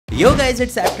Yo guys,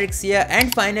 it's Aptrix here,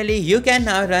 and finally you can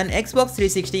now run Xbox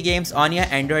 360 games on your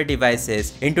Android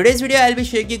devices. In today's video, I'll be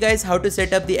showing you guys how to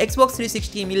set up the Xbox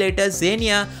 360 emulator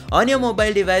Xenia on your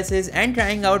mobile devices and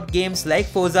trying out games like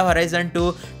Forza Horizon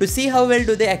 2 to see how well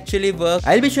do they actually work.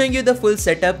 I'll be showing you the full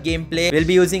setup gameplay. We'll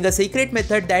be using a secret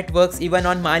method that works even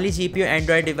on Mali GPU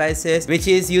Android devices, which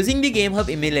is using the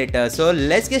GameHub emulator. So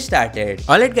let's get started.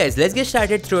 Alright guys, let's get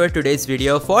started through today's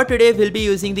video. For today, we'll be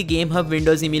using the GameHub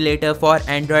Windows emulator for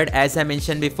Android as I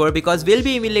mentioned before, because we'll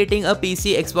be emulating a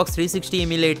PC Xbox 360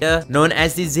 emulator known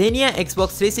as the Xenia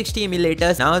Xbox 360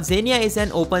 emulator. Now Xenia is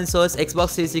an open source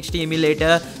Xbox 360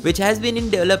 emulator which has been in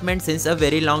development since a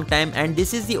very long time, and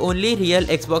this is the only real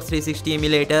Xbox 360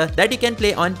 emulator that you can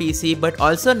play on PC but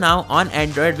also now on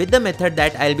Android with the method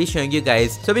that I'll be showing you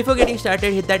guys. So before getting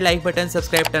started, hit that like button,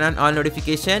 subscribe, turn on all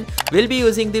notification. We'll be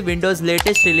using the Windows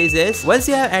latest releases. Once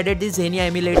you have added the Xenia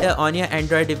emulator on your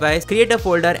Android device, create a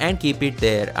folder and keep it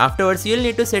there. Afterwards, you'll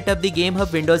need to set up the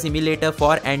GameHub Windows emulator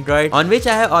for Android, on which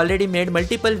I have already made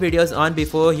multiple videos on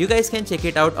before. You guys can check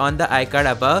it out on the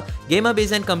iCard above. GameHub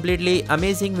is a completely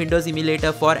amazing Windows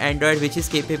emulator for Android which is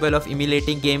capable of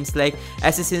emulating games like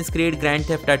Assassin's Creed, Grand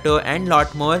Theft Auto and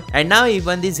lot more, and now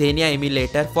even the Xenia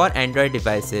emulator for Android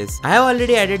devices. I have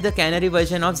already added the Canary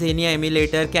version of Xenia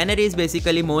emulator. Canary is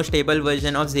basically more stable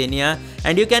version of Xenia,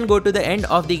 and you can go to the end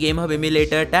of the GameHub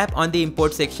emulator, tap on the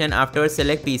import section, afterwards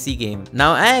select PC game.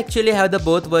 Now I actually have the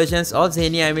both versions of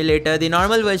Xenia emulator, the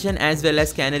normal version as well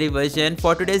as Canary version.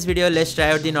 For today's video, let's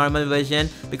try out the normal version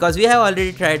because we have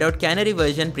already tried out Canary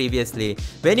version previously.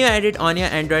 When you add it on your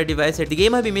Android device, the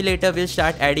GameHub emulator will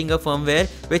start adding a firmware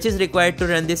which is required to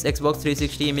run this Xbox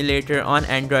 360 emulator on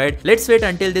Android. Let's wait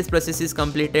until this process is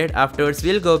completed. Afterwards,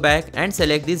 we'll go back and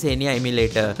select the Xenia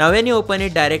emulator. Now when you open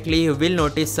it directly, you will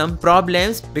notice some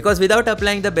problems because without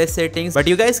applying the best settings, but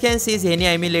you guys can see Xenia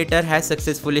emulator has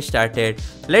successfully started.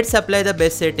 Let's apply the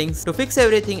best settings to fix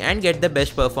everything and get the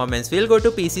best performance. We'll go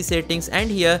to PC settings, and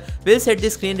here we'll set the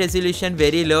screen resolution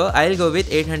very low. I'll go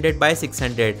with 800 by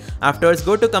 600. Afterwards,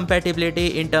 go to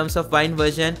compatibility. In terms of Wine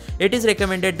version, it is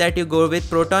recommended that you go with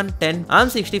Proton 10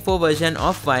 ARM64 version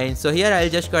of Wine. So here I'll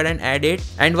just go ahead and add it,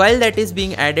 and while that is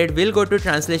being added, we'll go to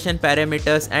translation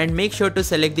parameters and make sure to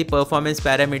select the performance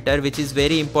parameter, which is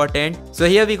very important. So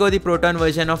here we go, the Proton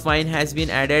version of Wine has been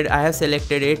added. I have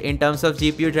selected it. In terms of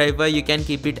GPU driver, you can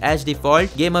keep it as default.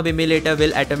 GameHub emulator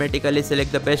will automatically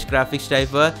select the best graphics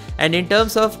driver, and in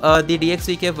terms of the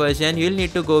DXVK version, you'll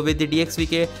need to go with the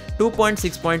DXVK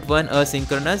 2.6.1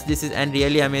 asynchronous. This is an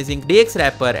really amazing DX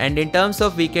wrapper, and in terms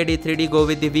of VKD3D, go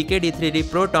with the VKD3D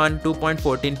Proton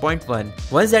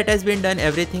 2.14.1. Once that has been done,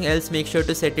 everything else make sure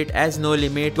to set it as no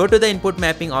limit. Go to the input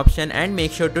mapping option and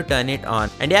make sure to turn it on.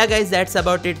 And yeah guys, that's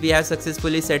about it. We have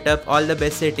successfully set up all the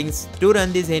best settings to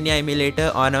run the Xenia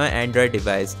emulator on our Android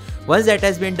device. Once that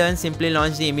has been done, simply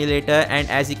launch the emulator, and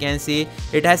as you can see,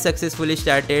 it has successfully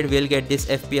started. We'll get this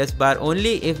FPS bar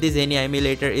only if the Xenia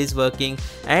emulator is working,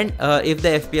 and if the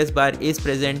FPS bar is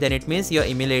present, then it means your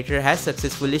emulator has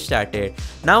successfully started.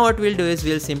 Now what we'll do is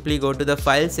we'll simply go to the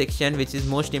file section, which is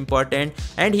most important,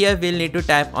 and here we'll need to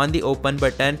tap on the open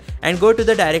button and go to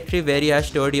the directory where you have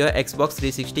stored your Xbox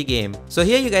 360 game. So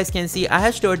here you guys can see I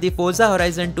have stored the Forza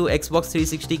Horizon 2 Xbox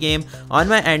 360 game on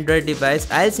my Android device.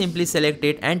 I'll simply select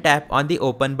it and tap on the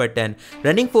open button.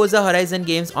 Running Forza Horizon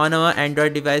games on our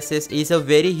Android devices is a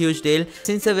very huge deal.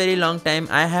 Since a very long time,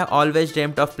 I have always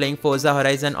dreamt of playing Forza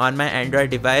Horizon on my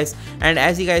Android device, and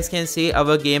as you guys can see,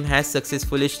 our game has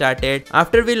successfully started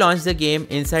after we launched the game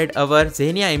inside our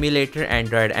Xenia emulator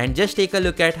Android. And just take a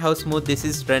look at how smooth this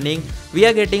is running. We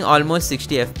are getting almost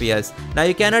 60 FPS. Now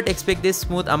you cannot expect this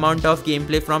smooth amount of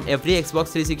gameplay from every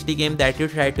Xbox 360 game that you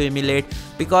try to emulate,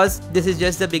 because this is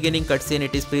just the beginning cutscene.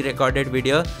 It is pre-recorded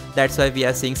video. That's why we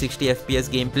are seeing 60 FPS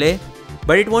gameplay.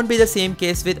 But it won't be the same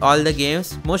case with all the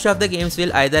games. Most of the games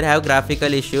will either have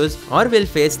graphical issues or will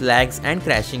face lags and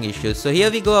crashing issues. So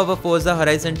here we go, our Forza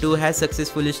Horizon 2 has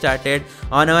successfully started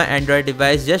on our Android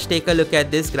device. Just take a look at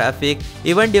this graphic.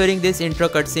 Even during this intro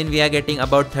cutscene, we are getting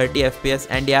about 30 FPS,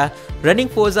 and yeah, running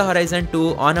Forza Horizon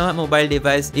 2 on our mobile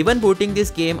device, even booting this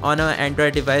game on our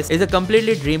Android device, is a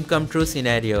completely dream come true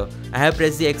scenario. I have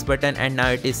pressed the X button, and now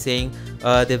it is saying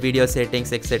the video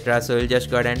settings, etc. So we'll just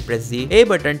go ahead and press the A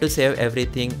button to save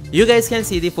everything. You guys can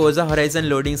see the Forza Horizon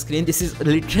loading screen. This is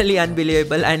literally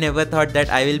unbelievable. I never thought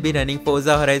that I will be running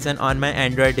Forza Horizon on my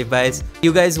Android device.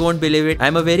 You guys won't believe it.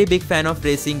 I'm a very big fan of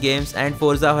racing games, and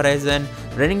Forza Horizon,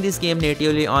 running this game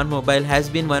natively on mobile, has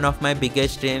been one of my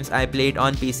biggest dreams. I play it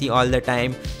on PC all the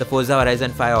time, the Forza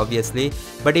Horizon 5 obviously,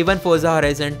 but even Forza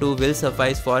Horizon 2 will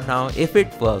suffice for now if it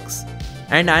works.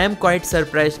 And I am quite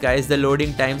surprised guys, the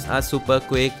loading times are super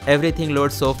quick, everything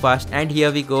loads so fast, and here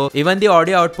we go. Even the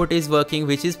audio output is working,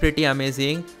 which is pretty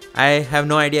amazing. I have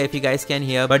no idea if you guys can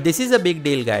hear, but this is a big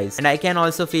deal guys. And I can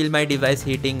also feel my device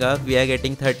heating up. We are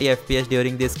getting 30 FPS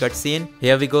during this cutscene.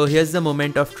 Here we go, here's the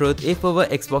moment of truth. If our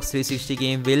Xbox 360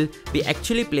 game will be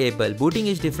actually playable. Booting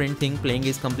is different thing, playing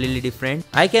is completely different.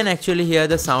 I can actually hear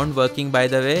the sound working by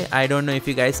the way. I don't know if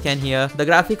you guys can hear. The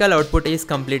graphical output is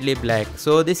completely black.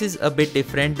 So this is a bit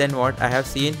different than what I have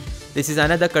seen. This is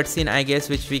another cutscene I guess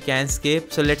which we can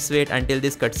skip, so let's wait until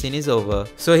this cutscene is over.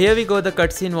 So here we go, the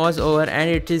cutscene was over and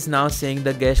it is now saying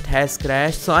the guest has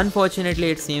crashed. So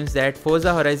unfortunately it seems that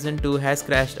Forza Horizon 2 has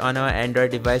crashed on our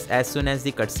Android device as soon as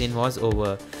the cutscene was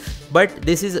over. But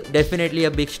this is definitely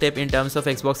a big step in terms of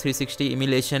Xbox 360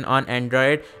 emulation on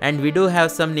Android, and we do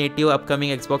have some native upcoming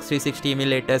Xbox 360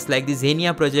 emulators like the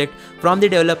Xenia project from the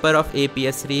developer of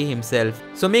APS3 himself.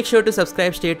 So make sure to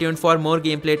subscribe, stay tuned for more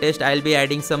gameplay test. I'll be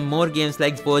adding some more games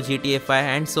like Forza, GTA 5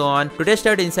 and so on to test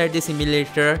out inside this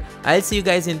emulator. I'll see you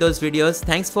guys in those videos.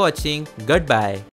 Thanks for watching. Goodbye.